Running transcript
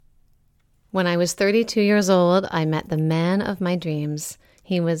When I was 32 years old, I met the man of my dreams.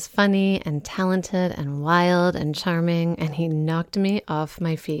 He was funny and talented and wild and charming, and he knocked me off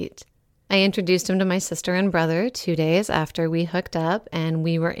my feet. I introduced him to my sister and brother 2 days after we hooked up, and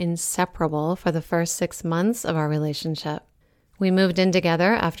we were inseparable for the first 6 months of our relationship. We moved in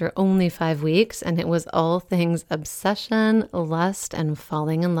together after only 5 weeks, and it was all things obsession, lust, and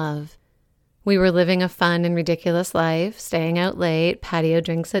falling in love. We were living a fun and ridiculous life, staying out late, patio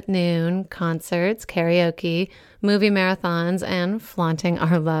drinks at noon, concerts, karaoke, movie marathons, and flaunting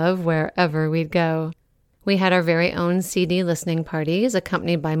our love wherever we'd go. We had our very own CD listening parties,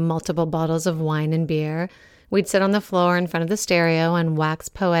 accompanied by multiple bottles of wine and beer. We'd sit on the floor in front of the stereo and wax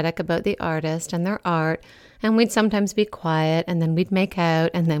poetic about the artist and their art, and we'd sometimes be quiet, and then we'd make out,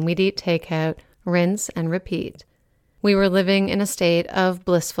 and then we'd eat takeout, rinse and repeat. We were living in a state of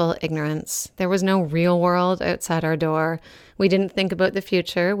blissful ignorance. There was no real world outside our door. We didn't think about the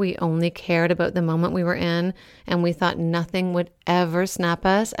future. We only cared about the moment we were in, and we thought nothing would ever snap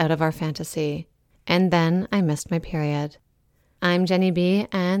us out of our fantasy. And then I missed my period. I'm Jenny B,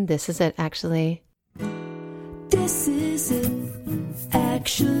 and this is it, actually. This is it,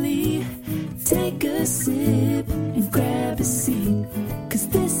 actually. Take a sip and grab a seat, 'cause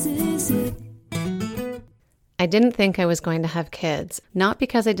this is it. I didn't think I was going to have kids, not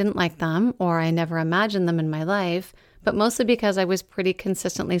because I didn't like them or I never imagined them in my life, but mostly because I was pretty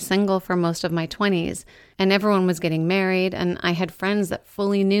consistently single for most of my 20s, and everyone was getting married, and I had friends that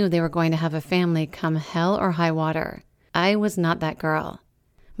fully knew they were going to have a family come hell or high water. I was not that girl.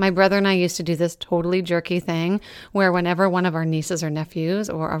 My brother and I used to do this totally jerky thing where whenever one of our nieces or nephews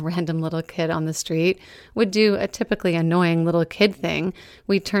or a random little kid on the street would do a typically annoying little kid thing,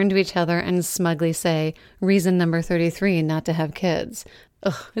 we'd turn to each other and smugly say, "Reason number 33 not to have kids."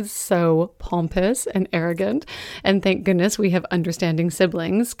 Ugh, it's so pompous and arrogant. And thank goodness we have understanding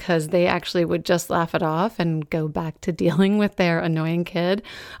siblings, because they actually would just laugh it off and go back to dealing with their annoying kid,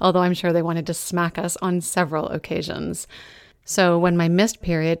 although I'm sure they wanted to smack us on several occasions. So when my missed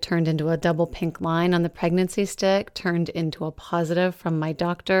period turned into a double pink line on the pregnancy stick, turned into a positive from my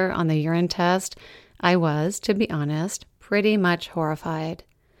doctor on the urine test, I was, to be honest, pretty much horrified.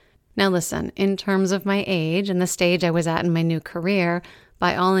 Now listen, in terms of my age and the stage I was at in my new career,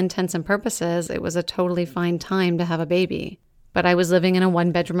 by all intents and purposes, it was a totally fine time to have a baby. But I was living in a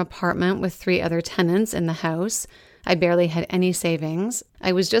one-bedroom apartment with 3 other tenants in the house. I barely had any savings.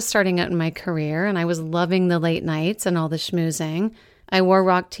 I was just starting out in my career, and I was loving the late nights and all the schmoozing. I wore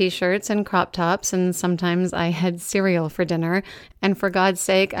rock t-shirts and crop tops, and sometimes I had cereal for dinner. And for God's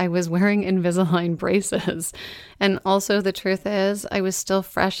sake, I was wearing Invisalign braces. And also, the truth is, I was still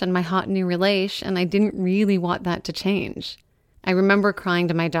fresh in my hot new relation, and I didn't really want that to change. I remember crying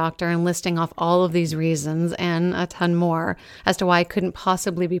to my doctor and listing off all of these reasons and a ton more as to why I couldn't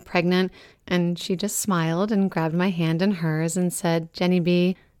possibly be pregnant, and she just smiled and grabbed my hand in hers and said, "Jenny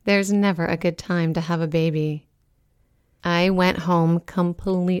B, there's never a good time to have a baby." I went home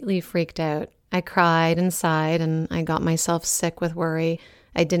completely freaked out. I cried and sighed, and I got myself sick with worry.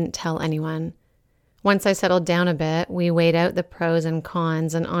 I didn't tell anyone. Once I settled down a bit, we weighed out the pros and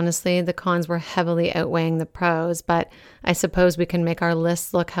cons, and honestly, the cons were heavily outweighing the pros, but I suppose we can make our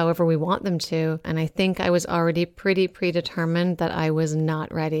lists look however we want them to, and I think I was already pretty predetermined that I was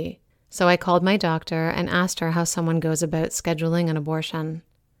not ready. So I called my doctor and asked her how someone goes about scheduling an abortion.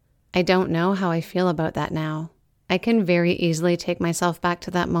 I don't know how I feel about that now. I can very easily take myself back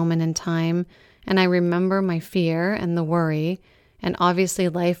to that moment in time, and I remember my fear and the worry. And obviously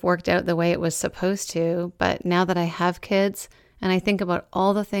life worked out the way it was supposed to, but now that I have kids and I think about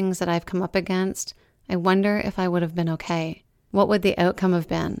all the things that I've come up against, I wonder if I would have been okay. What would the outcome have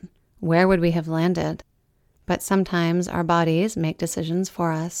been? Where would we have landed? But sometimes our bodies make decisions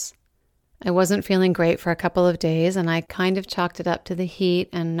for us. I wasn't feeling great for a couple of days, and I kind of chalked it up to the heat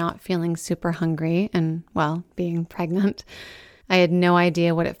and not feeling super hungry and, well, being pregnant. I had no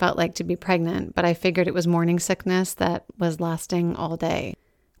idea what it felt like to be pregnant, but I figured it was morning sickness that was lasting all day.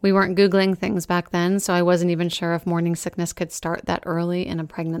 We weren't Googling things back then, so I wasn't even sure if morning sickness could start that early in a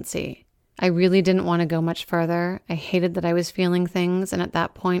pregnancy. I really didn't want to go much further. I hated that I was feeling things, and at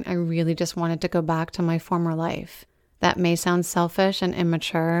that point, I really just wanted to go back to my former life. That may sound selfish and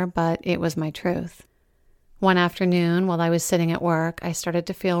immature, but it was my truth. One afternoon, while I was sitting at work, I started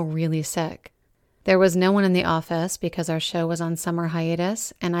to feel really sick. There was no one in the office because our show was on summer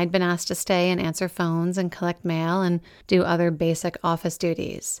hiatus, and I'd been asked to stay and answer phones and collect mail and do other basic office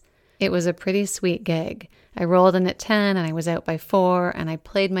duties. It was a pretty sweet gig. I rolled in at 10 and I was out by 4, and I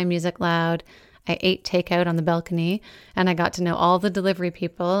played my music loud. I ate takeout on the balcony, and I got to know all the delivery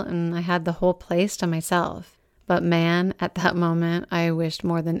people, and I had the whole place to myself. But man, at that moment, I wished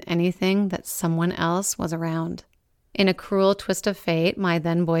more than anything that someone else was around. In a cruel twist of fate, my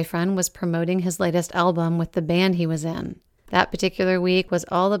then boyfriend was promoting his latest album with the band he was in. That particular week was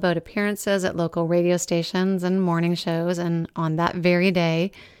all about appearances at local radio stations and morning shows, and on that very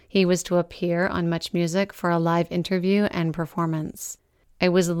day, he was to appear on Much Music for a live interview and performance. I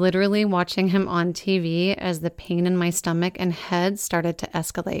was literally watching him on TV as the pain in my stomach and head started to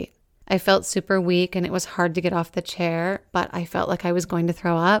escalate. I felt super weak and it was hard to get off the chair, but I felt like I was going to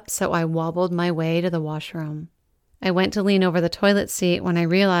throw up, so I wobbled my way to the washroom. I went to lean over the toilet seat when I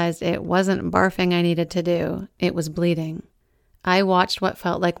realized it wasn't barfing I needed to do, it was bleeding. I watched what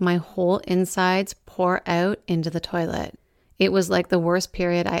felt like my whole insides pour out into the toilet. It was like the worst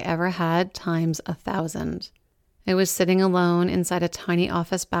period I ever had times 1,000. I was sitting alone inside a tiny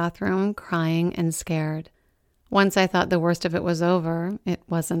office bathroom, crying and scared. Once I thought the worst of it was over, it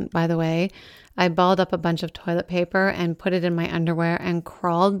wasn't, by the way, I balled up a bunch of toilet paper and put it in my underwear and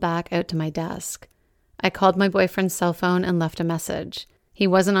crawled back out to my desk. I called my boyfriend's cell phone and left a message. He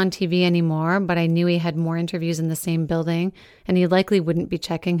wasn't on TV anymore, but I knew he had more interviews in the same building, and he likely wouldn't be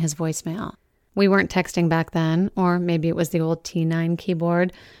checking his voicemail. We weren't texting back then, or maybe it was the old T9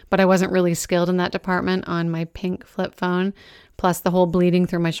 keyboard, but I wasn't really skilled in that department on my pink flip phone, plus the whole bleeding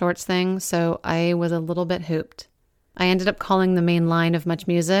through my shorts thing, so I was a little bit hooped. I ended up calling the main line of Much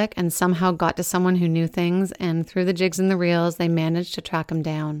Music and somehow got to someone who knew things, and through the jigs and the reels, they managed to track him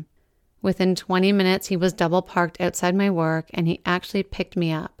down. Within 20 minutes, he was double parked outside my work, and he actually picked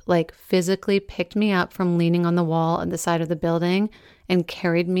me up, like physically picked me up from leaning on the wall at the side of the building and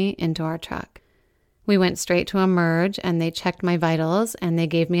carried me into our truck. We went straight to Emerge, and they checked my vitals, and they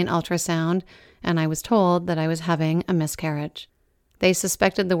gave me an ultrasound, and I was told that I was having a miscarriage. They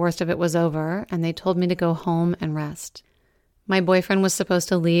suspected the worst of it was over, and they told me to go home and rest. My boyfriend was supposed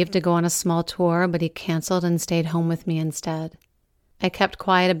to leave to go on a small tour, but he canceled and stayed home with me instead. I kept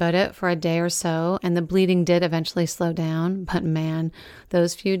quiet about it for a day or so, and the bleeding did eventually slow down, but man,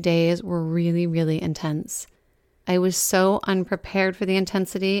 those few days were really, really intense. I was so unprepared for the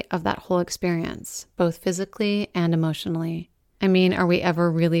intensity of that whole experience, both physically and emotionally. I mean, are we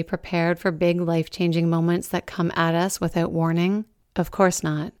ever really prepared for big life-changing moments that come at us without warning? Of course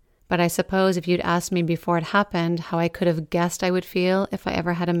not. But I suppose if you'd asked me before it happened how I could have guessed I would feel if I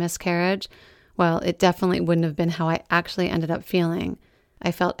ever had a miscarriage, well, it definitely wouldn't have been how I actually ended up feeling.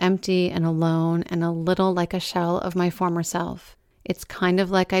 I felt empty and alone and a little like a shell of my former self. It's kind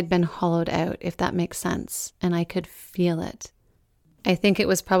of like I'd been hollowed out, if that makes sense, and I could feel it. I think it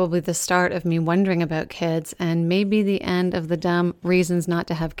was probably the start of me wondering about kids and maybe the end of the dumb reasons not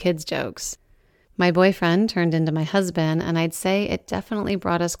to have kids jokes. My boyfriend turned into my husband, and I'd say it definitely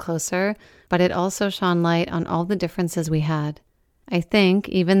brought us closer, but it also shone light on all the differences we had. I think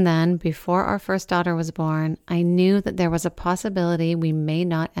even then, before our first daughter was born, I knew that there was a possibility we may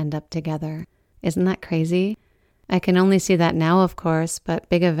not end up together. Isn't that crazy? I can only see that now, of course, but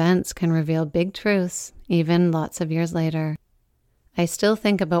big events can reveal big truths, even lots of years later. I still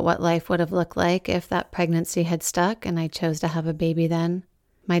think about what life would have looked like if that pregnancy had stuck and I chose to have a baby then.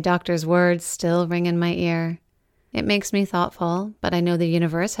 My doctor's words still ring in my ear. It makes me thoughtful, but I know the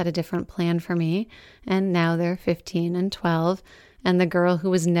universe had a different plan for me, and now they're 15 and 12, and the girl who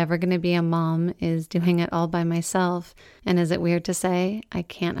was never going to be a mom is doing it all by myself, and is it weird to say? I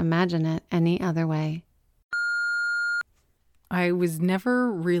can't imagine it any other way. I was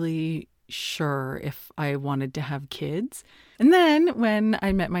never really sure if I wanted to have kids. And then when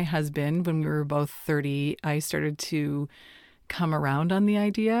I met my husband, when we were both 30, I started to come around on the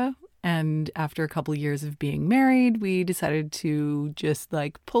idea. And after a couple of years of being married, we decided to just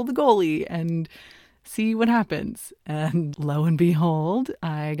pull the goalie and see what happens. And lo and behold,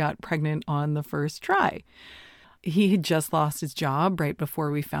 I got pregnant on the first try. He had just lost his job right before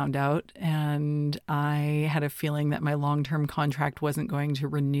we found out, and I had a feeling that my long-term contract wasn't going to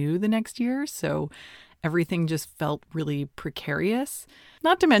renew the next year, so everything just felt really precarious.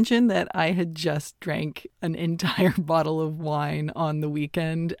 Not to mention that I had just drank an entire bottle of wine on the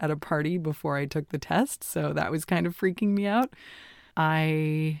weekend at a party before I took the test, so that was kind of freaking me out.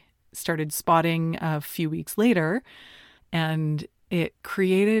 I started spotting a few weeks later, and it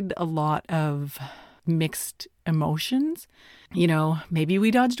created a lot of mixed emotions. Maybe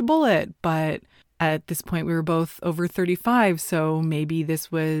we dodged a bullet, but at this point we were both over 35, so maybe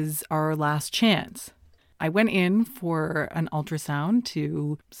this was our last chance. I went in for an ultrasound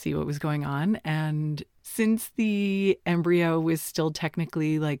to see what was going on, and since the embryo was still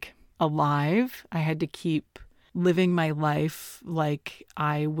technically alive, I had to keep living my life like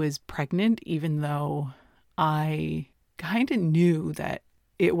I was pregnant, even though I kind of knew that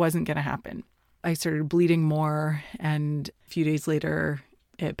it wasn't going to happen. I started bleeding more, and a few days later,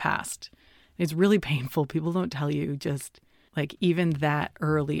 it passed. It's really painful. People don't tell you, just like even that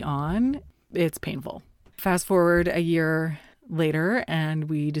early on, it's painful. Fast forward a year later, and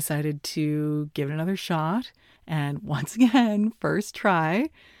we decided to give it another shot. And once again, first try,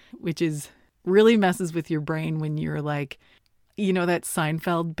 which is really messes with your brain when you're like, you know, that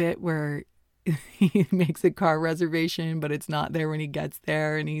Seinfeld bit where he makes a car reservation, but it's not there when he gets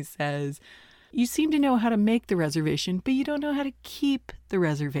there. And he says, you seem to know how to make the reservation, but you don't know how to keep the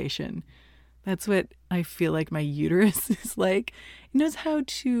reservation. That's what I feel like my uterus is like. It knows how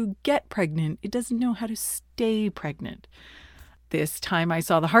to get pregnant. It doesn't know how to stay pregnant. This time I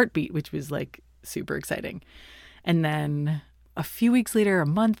saw the heartbeat, which was like super exciting. And then a few weeks later, a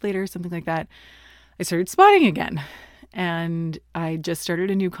month later, something like that, I started spotting again. And I just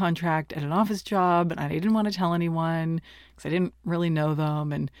started a new contract at an office job, and I didn't want to tell anyone because I didn't really know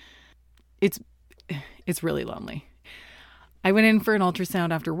them. And it's really lonely. I went in for an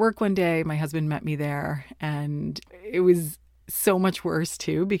ultrasound after work one day. My husband met me there, and it was so much worse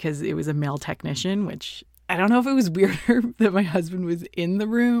too because it was a male technician, which I don't know if it was weirder that my husband was in the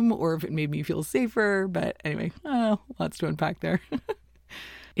room or if it made me feel safer. But anyway, lots to unpack there.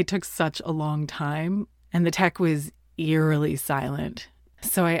 It took such a long time, and the tech was eerily silent.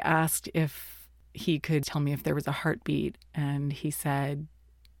 So I asked if he could tell me if there was a heartbeat, and he said,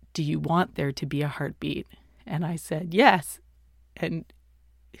 do you want there to be a heartbeat? And I said, yes. And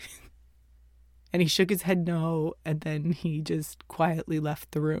he shook his head no, and then he just quietly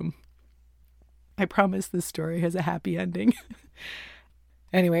left the room. I promise this story has a happy ending.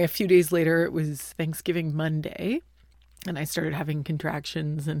 Anyway, a few days later, it was Thanksgiving Monday, and I started having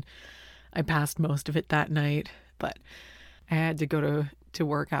contractions, and I passed most of it that night, but I had to go to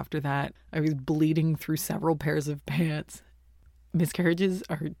work after that. I was bleeding through several pairs of pants. Miscarriages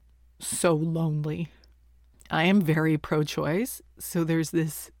are so lonely. I am very pro-choice, so there's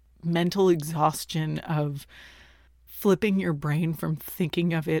this mental exhaustion of flipping your brain from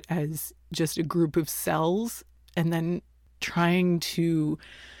thinking of it as just a group of cells and then trying to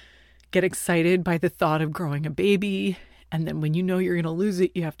get excited by the thought of growing a baby. And then when you know you're going to lose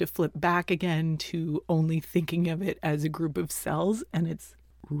it, you have to flip back again to only thinking of it as a group of cells. And it's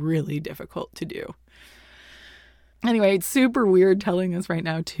really difficult to do. Anyway, it's super weird telling this right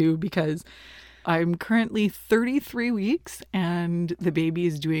now too, because I'm currently 33 weeks and the baby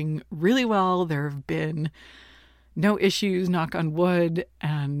is doing really well. There have been no issues, knock on wood,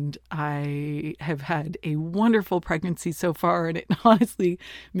 and I have had a wonderful pregnancy so far, and it honestly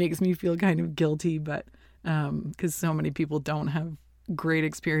makes me feel kind of guilty, but because so many people don't have great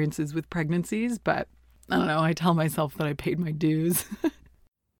experiences with pregnancies, but I don't know, I tell myself that I paid my dues.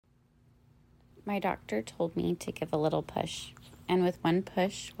 My doctor told me to give a little push, and with one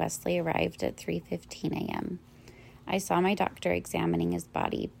push, Wesley arrived at 3:15 a.m. I saw my doctor examining his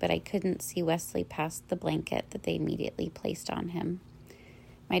body, but I couldn't see Wesley past the blanket that they immediately placed on him.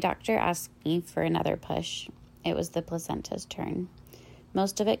 My doctor asked me for another push. It was the placenta's turn.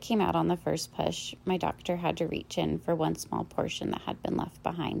 Most of it came out on the first push. My doctor had to reach in for one small portion that had been left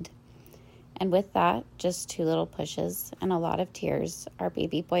behind. And with that, just 2 little pushes and a lot of tears, our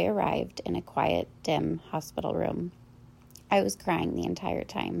baby boy arrived in a quiet, dim hospital room. I was crying the entire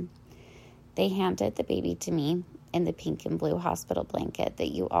time. They handed the baby to me in the pink and blue hospital blanket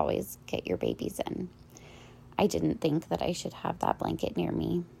that you always get your babies in. I didn't think that I should have that blanket near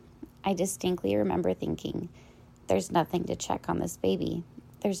me. I distinctly remember thinking, there's nothing to check on this baby.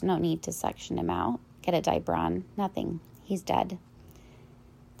 There's no need to suction him out, get a diaper on, nothing. He's dead.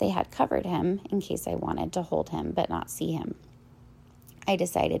 They had covered him in case I wanted to hold him but not see him. I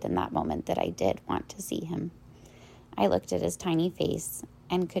decided in that moment that I did want to see him. I looked at his tiny face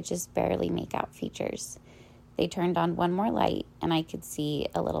and could just barely make out features. They turned on one more light and I could see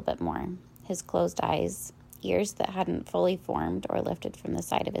a little bit more. His closed eyes, ears that hadn't fully formed or lifted from the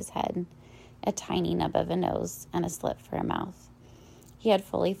side of his head, a tiny nub of a nose, and a slit for a mouth. He had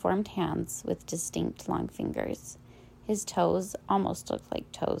fully formed hands with distinct long fingers. His toes almost looked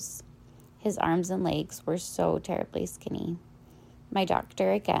like toes. His arms and legs were so terribly skinny. My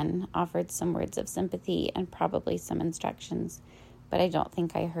doctor again offered some words of sympathy and probably some instructions, but I don't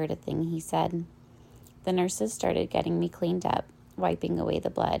think I heard a thing he said. The nurses started getting me cleaned up, wiping away the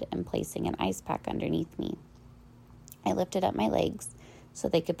blood and placing an ice pack underneath me. I lifted up my legs so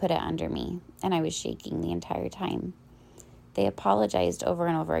they could put it under me, and I was shaking the entire time. They apologized over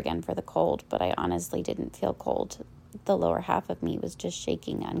and over again for the cold, but I honestly didn't feel cold. The lower half of me was just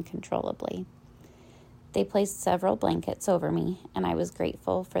shaking uncontrollably. They placed several blankets over me, and I was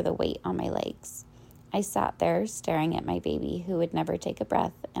grateful for the weight on my legs. I sat there staring at my baby who would never take a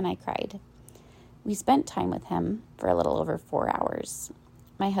breath, and I cried. We spent time with him for a little over 4 hours.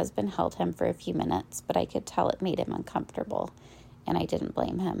 My husband held him for a few minutes, but I could tell it made him uncomfortable, and I didn't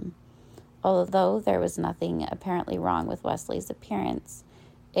blame him. Although there was nothing apparently wrong with Wesley's appearance,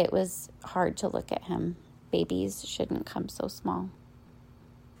 it was hard to look at him. Babies shouldn't come so small.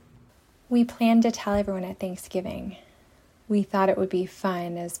 We planned to tell everyone at Thanksgiving. We thought it would be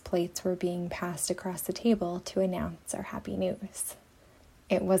fun as plates were being passed across the table to announce our happy news.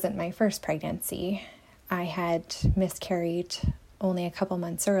 It wasn't my first pregnancy. I had miscarried only a couple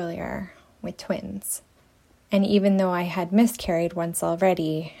months earlier with twins. And even though I had miscarried once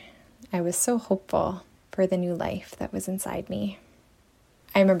already, I was so hopeful for the new life that was inside me.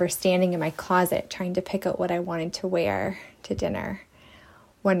 I remember standing in my closet trying to pick out what I wanted to wear to dinner,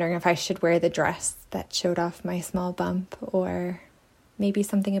 wondering if I should wear the dress that showed off my small bump or maybe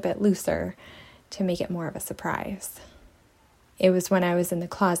something a bit looser to make it more of a surprise. It was when I was in the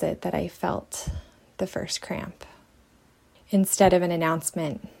closet that I felt the first cramp. Instead of an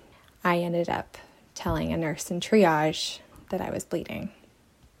announcement, I ended up telling a nurse in triage that I was bleeding.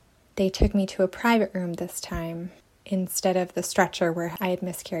 They took me to a private room this time instead of the stretcher where I had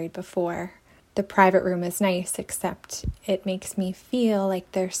miscarried before. The private room is nice, except it makes me feel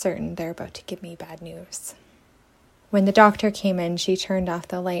like they're certain they're about to give me bad news. When the doctor came in, she turned off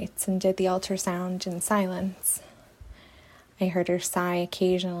the lights and did the ultrasound in silence. I heard her sigh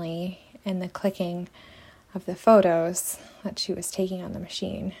occasionally and the clicking of the photos that she was taking on the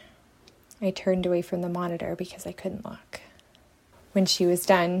machine. I turned away from the monitor because I couldn't look. When she was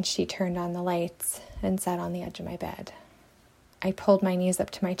done, she turned on the lights and sat on the edge of my bed. I pulled my knees up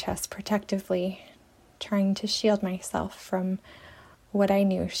to my chest protectively, trying to shield myself from what I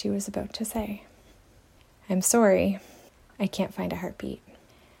knew she was about to say. I'm sorry, I can't find a heartbeat.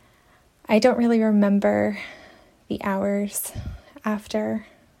 I don't really remember the hours after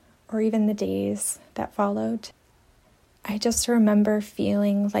or even the days that followed. I just remember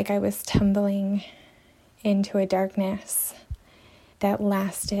feeling like I was tumbling into a darkness that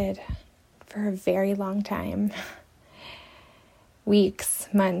lasted for a very long time. Weeks,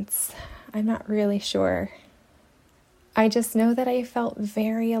 months, I'm not really sure. I just know that I felt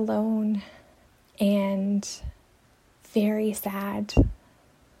very alone and very sad.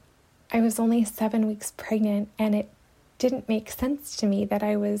 I was only 7 weeks pregnant, and it didn't make sense to me that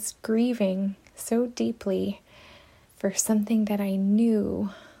I was grieving so deeply for something that I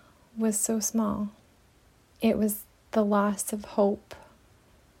knew was so small. It was the loss of hope.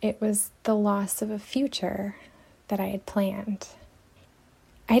 It was the loss of a future that I had planned.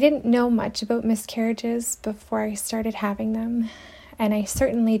 I didn't know much about miscarriages before I started having them, and I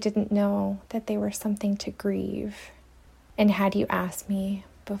certainly didn't know that they were something to grieve. And had you asked me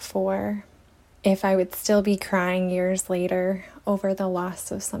before if I would still be crying years later over the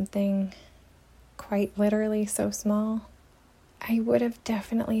loss of something quite literally so small, I would have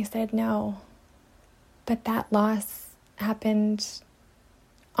definitely said no. But that loss happened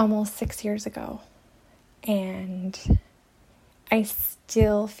almost 6 years ago, and I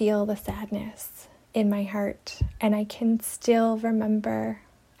still feel the sadness in my heart, and I can still remember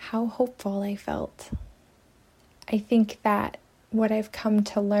how hopeful I felt. I think that what I've come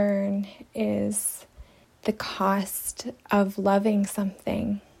to learn is the cost of loving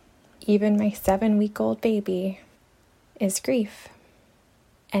something, even my 7-week-old baby, is grief.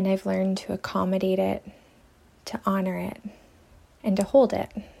 And I've learned to accommodate it, to honor it, and to hold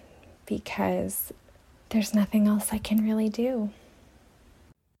it, because there's nothing else I can really do.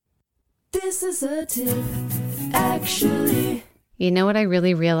 This is a tip, actually. You know what I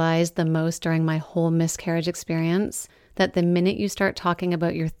really realized the most during my whole miscarriage experience? That the minute you start talking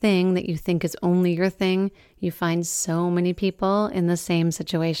about your thing that you think is only your thing, you find so many people in the same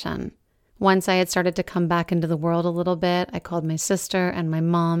situation. Once I had started to come back into the world a little bit, I called my sister and my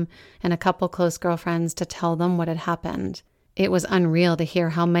mom and a couple close girlfriends to tell them what had happened. It was unreal to hear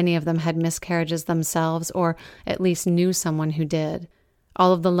how many of them had miscarriages themselves, or at least knew someone who did.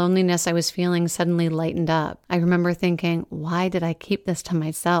 All of the loneliness I was feeling suddenly lightened up. I remember thinking, why did I keep this to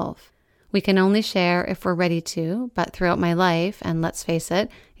myself? We can only share if we're ready to, but throughout my life, and let's face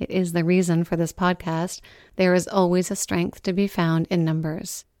it, it is the reason for this podcast, there is always a strength to be found in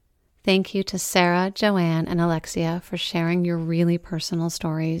numbers. Thank you to Sarah, Joanne, and Alexia for sharing your really personal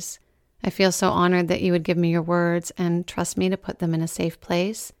stories. I feel so honored that you would give me your words and trust me to put them in a safe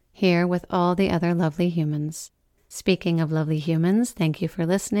place, here with all the other lovely humans. Speaking of lovely humans, thank you for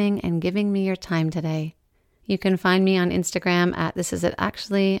listening and giving me your time today. You can find me on Instagram at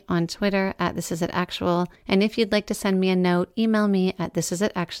thisisitactually, on Twitter at thisisitactual, and if you'd like to send me a note, email me at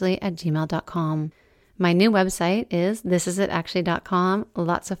thisisitactually@gmail.com. My new website is thisisitactually.com.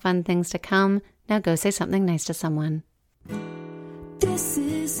 Lots of fun things to come. Now go say something nice to someone. This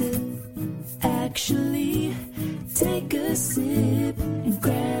is it. Actually, take a sip and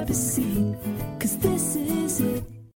grab a seat. 'Cause this is